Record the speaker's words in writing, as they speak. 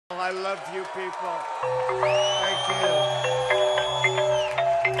I love you people. Thank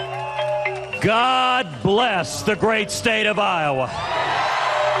you. God bless the great state of Iowa.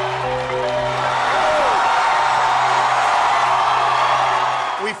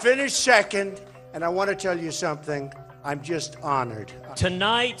 We finished second, and I want to tell you something. I'm just honored.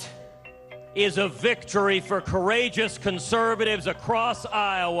 Tonight is a victory for courageous conservatives across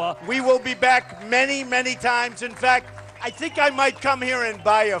Iowa. We will be back many, many times. In fact, I think I might come here and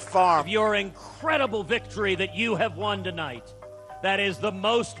buy a farm. Your incredible victory that you have won tonight. That is the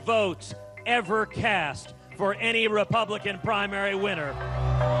most votes ever cast for any Republican primary winner.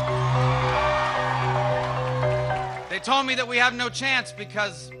 They told me that we have no chance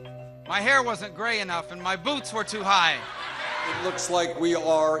because my hair wasn't gray enough and my boots were too high. It looks like we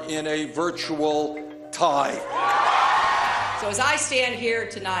are in a virtual tie. So as I stand here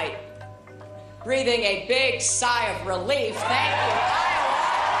tonight, breathing a big sigh of relief, thank you,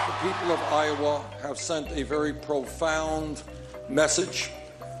 Iowa. The people of Iowa have sent a very profound message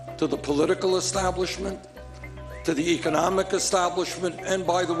to the political establishment, to the economic establishment, and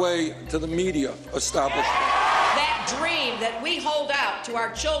by the way, to the media establishment. That dream that we hold out to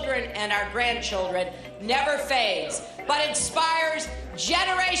our children and our grandchildren never fades, but inspires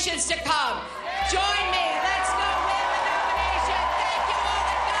generations to come. Join me, let's go!